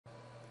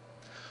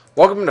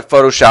Welcome to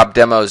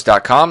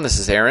PhotoshopDemos.com. This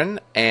is Aaron,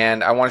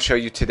 and I want to show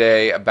you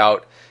today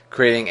about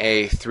creating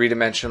a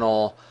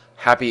three-dimensional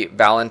Happy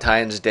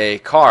Valentine's Day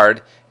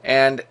card.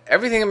 And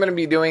everything I'm going to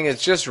be doing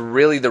is just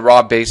really the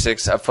raw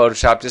basics of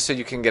Photoshop, just so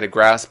you can get a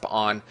grasp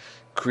on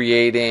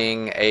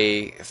creating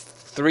a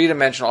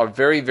three-dimensional, or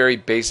very, very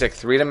basic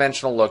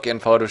three-dimensional look in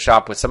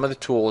Photoshop with some of the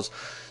tools,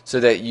 so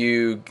that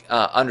you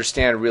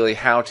understand really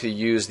how to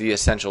use the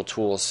essential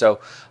tools. So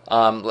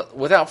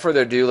without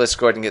further ado, let's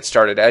go ahead and get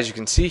started. As you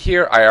can see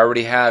here, I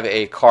already have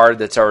a card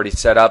that's already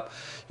set up.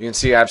 You can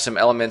see I have some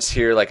elements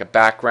here like a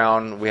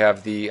background. We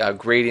have the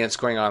gradients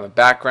going on in the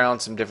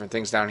background, some different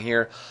things down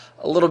here,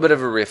 a little bit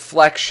of a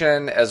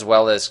reflection, as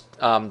well as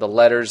the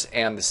letters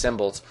and the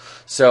symbols.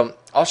 So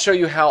I'll show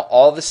you how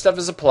all this stuff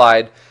is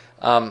applied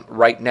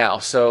right now.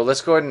 So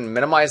let's go ahead and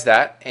minimize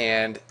that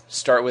and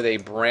start with a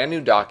brand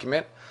new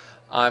document.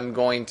 I'm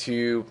going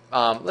to,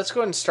 let's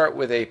go ahead and start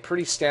with a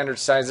pretty standard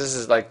size. This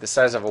is like the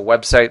size of a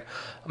website.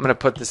 I'm going to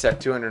put this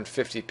at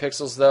 250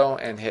 pixels though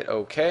and hit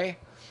OK.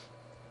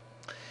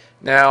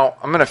 Now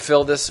I'm going to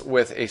fill this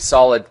with a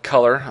solid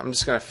color. I'm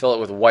just going to fill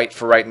it with white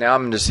for right now.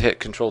 I'm going to just hit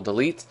Control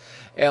Delete,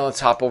 and let's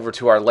hop over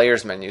to our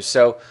layers menu.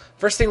 So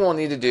first thing we'll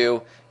need to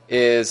do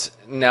is,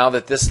 now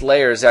that this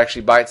layer is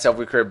actually by itself,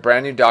 we create a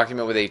brand new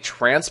document with a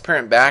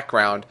transparent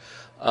background.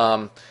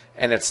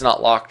 And it's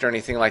not locked or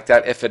anything like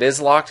that. If it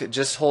is locked,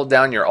 just hold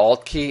down your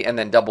Alt key and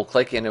then double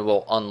click and it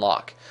will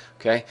unlock.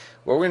 Okay.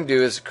 What we're going to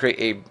do is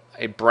create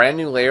a brand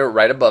new layer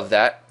right above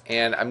that,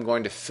 and I'm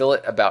going to fill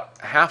it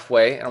about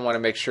halfway, and I want to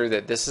make sure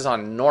that this is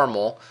on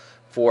normal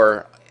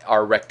for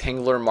our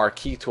rectangular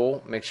marquee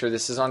tool. Make sure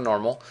this is on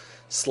normal.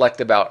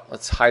 Select about,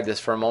 let's hide this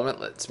for a moment.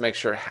 Let's make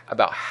sure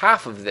about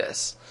half of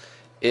this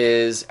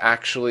is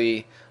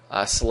actually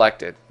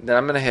selected. Then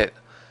I'm going to hit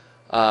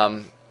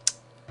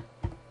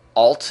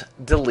Alt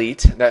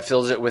Delete. That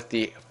fills it with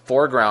the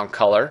foreground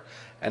color,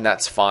 and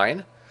that's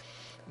fine.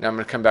 Now I'm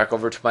going to come back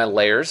over to my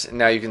layers, and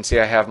now you can see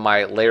I have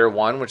my layer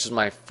 1, which is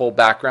my full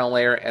background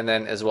layer, and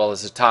then as well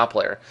as the top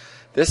layer.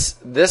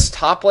 This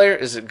top layer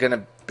is going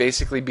to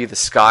basically be the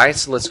sky,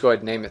 so let's go ahead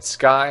and name it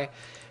sky,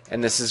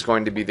 and this is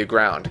going to be the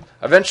ground.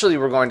 Eventually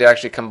we're going to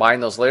actually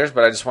combine those layers,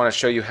 but I just want to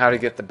show you how to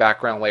get the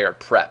background layer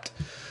prepped.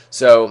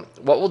 So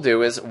what we'll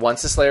do is,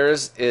 once this layer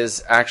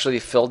is actually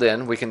filled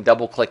in, we can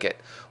double click it.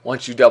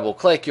 Once you double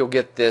click, you'll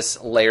get this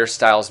layer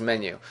styles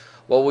menu.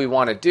 What we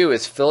want to do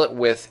is fill it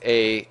with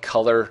a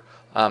color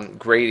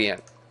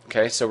gradient.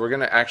 Okay, so we're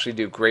going to actually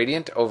do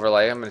gradient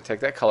overlay. I'm going to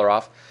take that color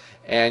off,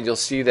 and you'll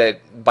see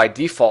that by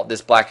default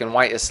this black and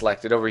white is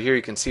selected. Over here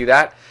you can see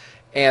that,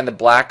 and the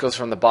black goes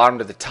from the bottom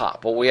to the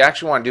top. What we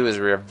actually want to do is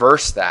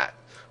reverse that.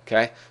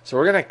 Okay, so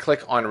we're going to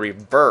click on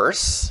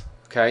reverse.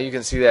 Okay, you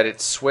can see that it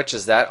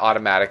switches that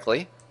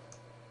automatically.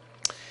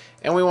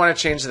 And we want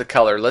to change the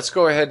color. Let's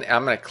go ahead and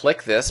I'm going to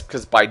click this,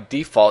 because by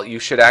default you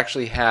should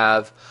actually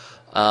have,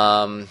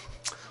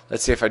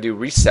 let's see, if I do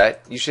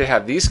reset, you should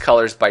have these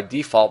colors by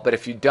default, but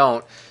if you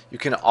don't, you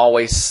can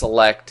always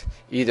select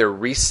either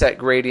reset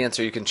gradients,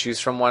 or you can choose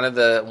from one of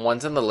the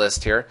ones in the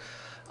list here.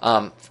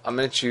 I'm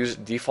going to choose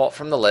default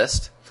from the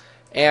list,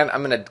 and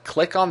I'm going to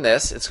click on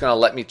this. It's going to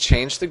let me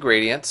change the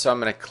gradient, so I'm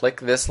going to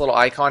click this little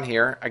icon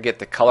here. I get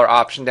the color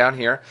option down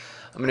here.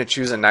 I'm going to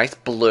choose a nice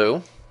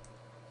blue,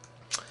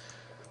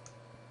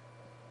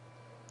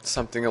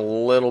 something a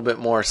little bit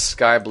more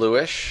sky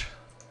bluish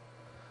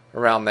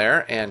around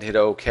there, and hit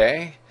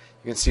OK.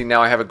 You can see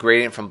now I have a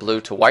gradient from blue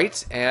to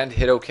white, and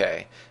hit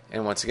OK,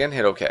 and once again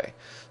hit OK.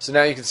 So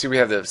now you can see we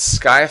have the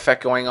sky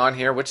effect going on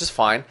here, which is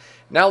fine.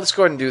 Now let's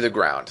go ahead and do the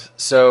ground.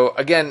 So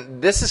again,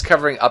 this is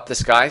covering up the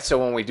sky, so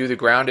when we do the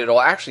ground it'll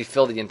actually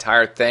fill the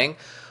entire thing,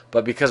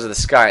 but because of the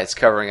sky it's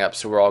covering up,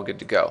 so we're all good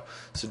to go.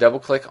 So double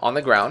click on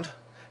the ground,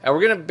 and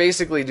we're going to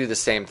basically do the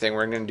same thing.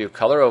 We're going to do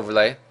color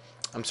overlay,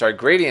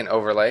 gradient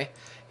overlay,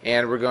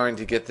 and we're going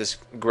to get this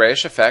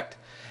grayish effect.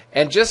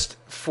 And just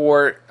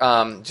for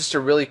just a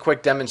really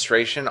quick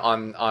demonstration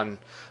on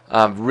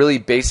really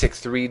basic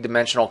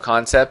three-dimensional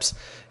concepts,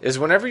 is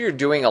whenever you're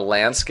doing a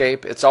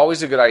landscape, it's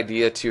always a good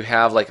idea to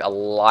have like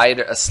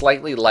a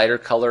slightly lighter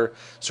color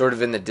sort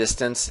of in the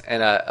distance,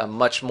 and a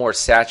much more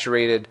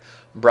saturated,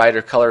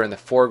 brighter color in the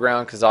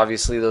foreground, because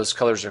obviously those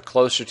colors are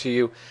closer to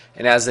you,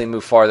 and as they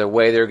move farther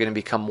away they're going to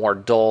become more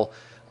dull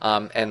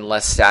and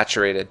less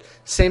saturated.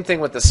 Same thing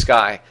with the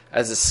sky.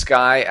 As the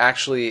sky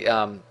actually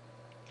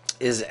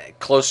is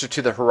closer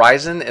to the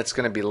horizon, it's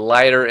going to be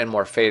lighter and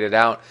more faded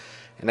out,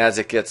 and as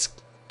it gets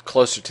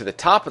closer to the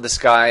top of the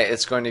sky,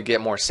 it's going to get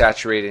more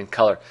saturated in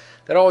color.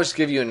 That always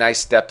gives you a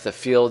nice depth of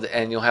field,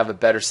 and you'll have a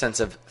better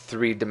sense of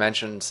three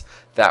dimensions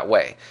that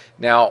way.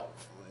 Now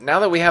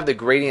that we have the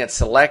gradient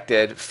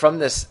selected from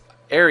this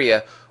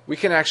area, we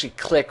can actually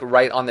click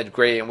right on the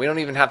gradient. We don't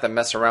even have to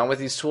mess around with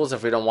these tools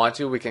if we don't want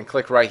to. We can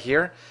click right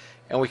here,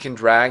 and we can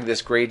drag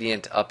this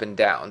gradient up and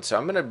down. So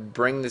I'm going to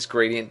bring this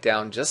gradient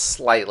down just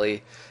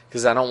slightly,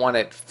 because I don't want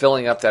it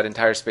filling up that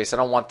entire space. I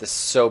don't want this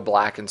so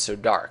black and so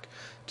dark.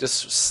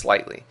 Just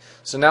slightly.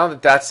 So now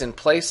that that's in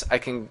place, I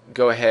can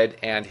go ahead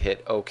and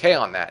hit OK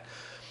on that.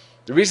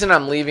 The reason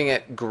I'm leaving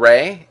it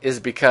gray is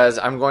because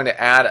I'm going to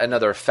add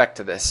another effect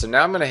to this. So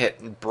now I'm going to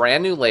hit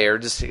brand new layer,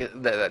 just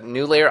the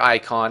new layer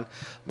icon.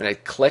 I'm going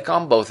to click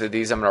on both of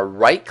these. I'm going to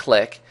right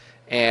click,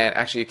 and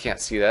actually you can't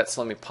see that,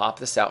 so let me pop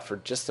this out for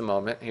just a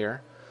moment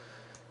here.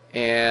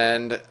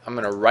 And I'm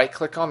going to right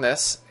click on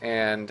this,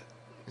 and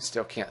you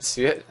still can't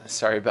see it.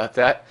 Sorry about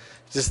that.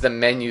 Just the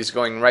menu's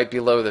going right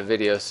below the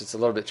video, so it's a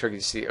little bit tricky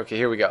to see. Okay,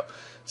 here we go.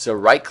 So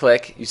right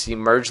click, you see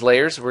merge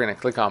layers. We're going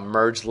to click on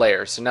merge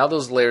layers. So now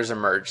those layers are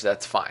merged.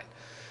 That's fine.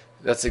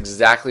 That's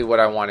exactly what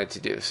I wanted to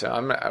do. So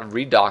I'm going to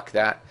redock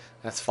that.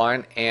 That's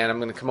fine. And I'm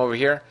going to come over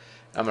here.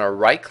 I'm going to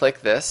right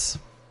click this.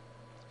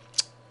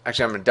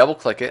 Actually, I'm going to double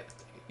click it.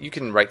 You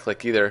can right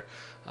click either.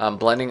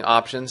 Blending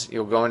options.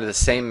 You'll go into the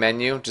same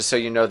menu, just so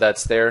you know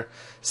that's there.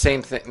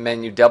 Same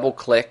menu, double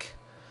click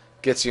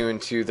gets you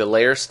into the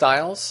layer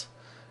styles.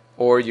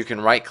 Or you can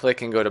right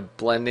click and go to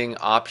blending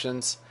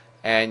options,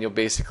 and you'll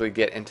basically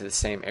get into the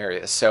same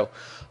area. So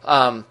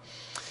what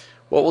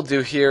we'll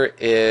do here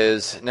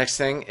is, next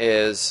thing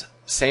is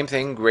same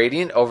thing,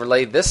 gradient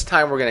overlay. This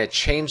time we're going to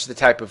change the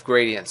type of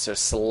gradient. So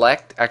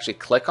select, actually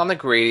click on the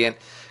gradient,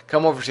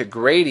 come over to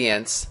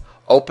gradients,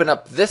 open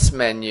up this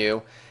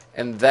menu,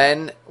 and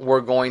then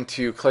we're going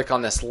to click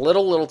on this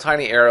little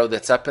tiny arrow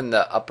that's up in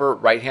the upper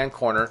right hand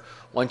corner.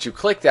 Once you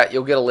click that,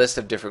 you'll get a list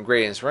of different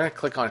gradients. We're going to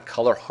click on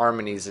color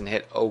harmonies and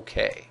hit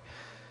OK.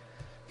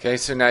 Okay,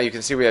 so now you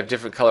can see we have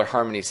different color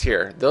harmonies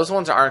here. Those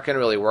ones aren't going to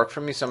really work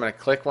for me, so I'm going to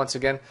click once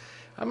again.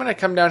 I'm going to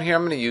come down here.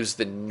 I'm going to use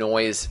the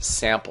noise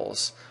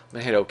samples. I'm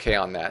going to hit OK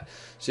on that.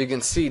 So you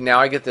can see now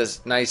I get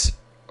this nice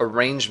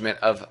arrangement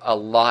of a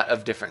lot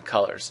of different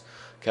colors.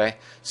 Okay,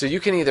 so you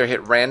can either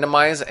hit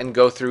randomize and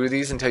go through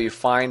these until you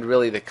find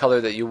really the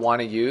color that you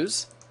want to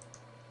use.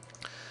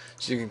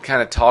 So you can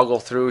kind of toggle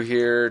through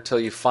here till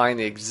you find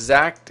the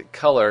exact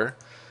color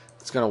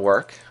that's going to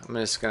work. I'm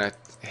just going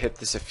to hit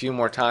this a few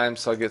more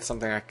times so I get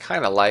something I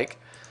kind of like.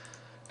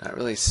 Not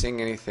really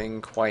seeing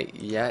anything quite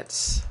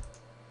yet.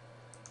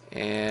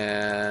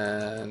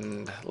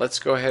 And let's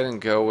go ahead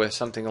and go with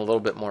something a little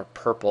bit more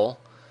purple.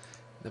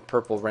 The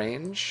purple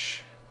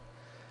range.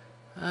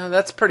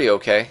 That's pretty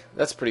okay.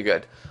 That's pretty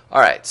good.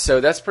 Alright, so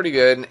that's pretty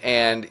good,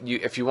 and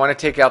if you want to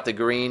take out the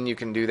green, you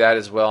can do that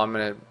as well. I'm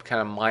going to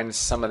kind of minus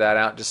some of that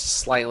out just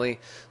slightly.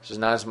 There's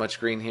not as much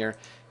green here.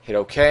 Hit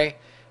OK,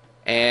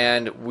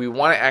 and we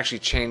want to actually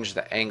change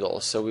the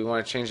angle. So we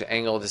want to change the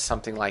angle to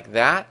something like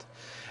that,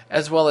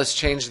 as well as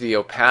change the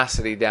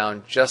opacity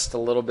down just a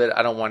little bit.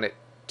 I don't want it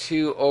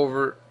too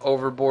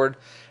overboard.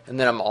 And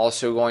then I'm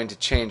also going to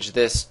change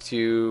this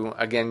to,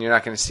 again, you're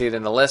not going to see it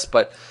in the list,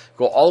 but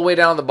go all the way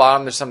down to the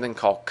bottom. There's something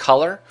called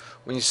color.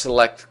 When you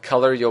select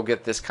color, you'll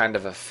get this kind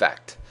of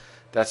effect.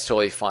 That's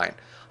totally fine.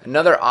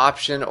 Another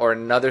option or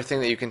another thing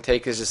that you can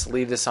take is just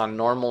leave this on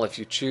normal if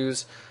you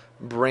choose.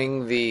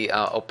 Bring the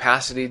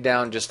opacity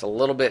down just a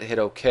little bit, hit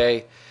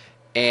OK,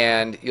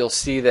 and you'll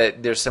see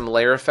that there's some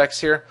layer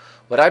effects here.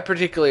 What I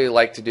particularly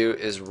like to do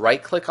is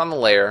right click on the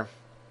layer,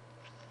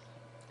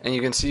 and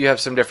you can see you have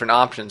some different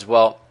options.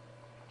 Well,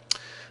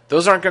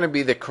 those aren't going to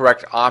be the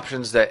correct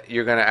options that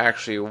you're going to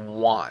actually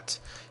want.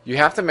 You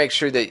have to make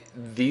sure that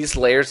these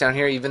layers down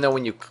here, even though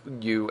when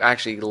you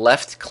actually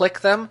left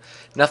click them,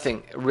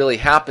 nothing really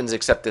happens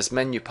except this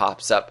menu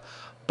pops up,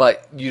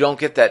 but you don't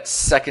get that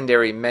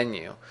secondary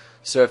menu.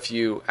 So if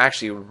you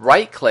actually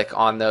right click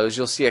on those,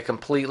 you'll see a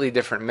completely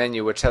different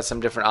menu which has some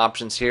different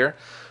options here.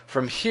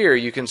 From here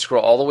you can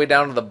scroll all the way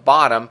down to the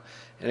bottom,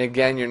 and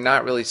again you're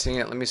not really seeing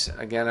it. Let me see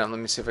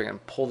if I can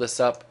pull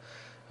this up.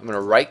 I'm going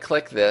to right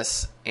click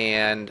this,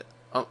 and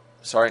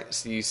sorry,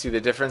 so you see the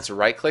difference?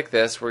 Right click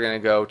this, we're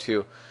going to go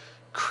to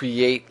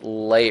create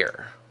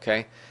layer.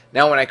 Okay,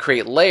 now when I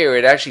create layer,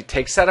 it actually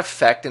takes that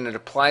effect and it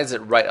applies it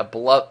right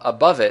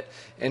above it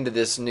into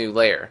this new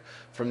layer.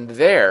 From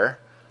there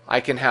I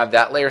can have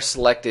that layer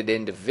selected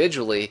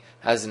individually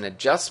as an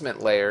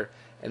adjustment layer,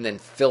 and then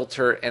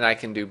filter, and I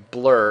can do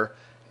blur,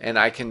 and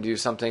I can do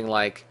something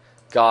like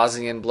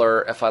Gaussian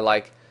blur if I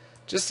like,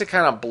 just to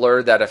kind of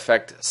blur that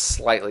effect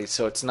slightly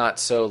so it's not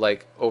so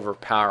like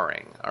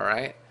overpowering.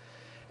 Alright,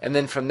 and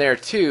then from there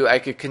too I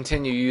could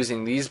continue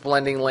using these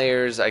blending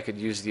layers. I could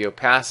use the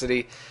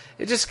opacity.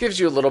 It just gives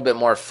you a little bit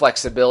more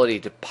flexibility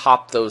to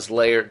pop those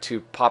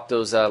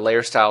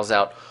layer styles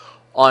out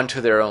onto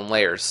their own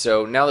layers.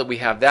 So now that we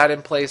have that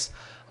in place,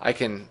 I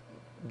can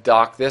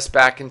dock this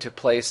back into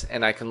place,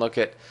 and I can look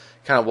at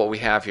kind of what we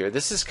have here.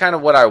 This is kind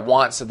of what I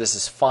want, so this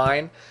is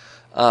fine.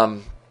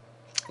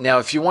 Now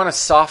if you want to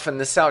soften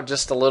this out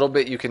just a little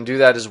bit, you can do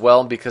that as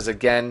well, because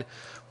again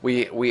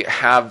we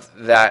have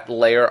that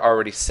layer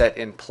already set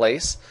in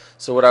place.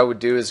 So what I would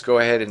do is go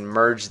ahead and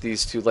merge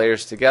these two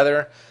layers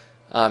together.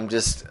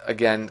 Just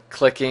again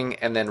clicking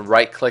and then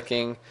right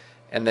clicking,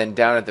 and then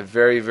down at the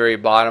very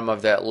bottom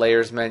of that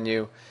layers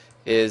menu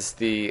is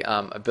the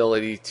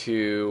ability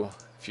to,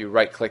 if you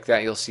right click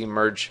that, you'll see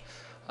merge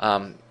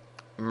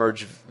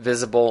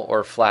visible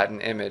or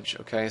flatten image.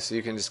 Okay, so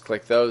you can just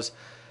click those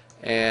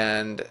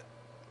and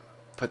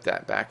put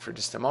that back for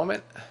just a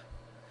moment.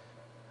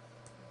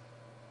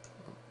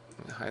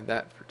 Hide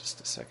that for just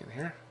a second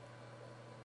here.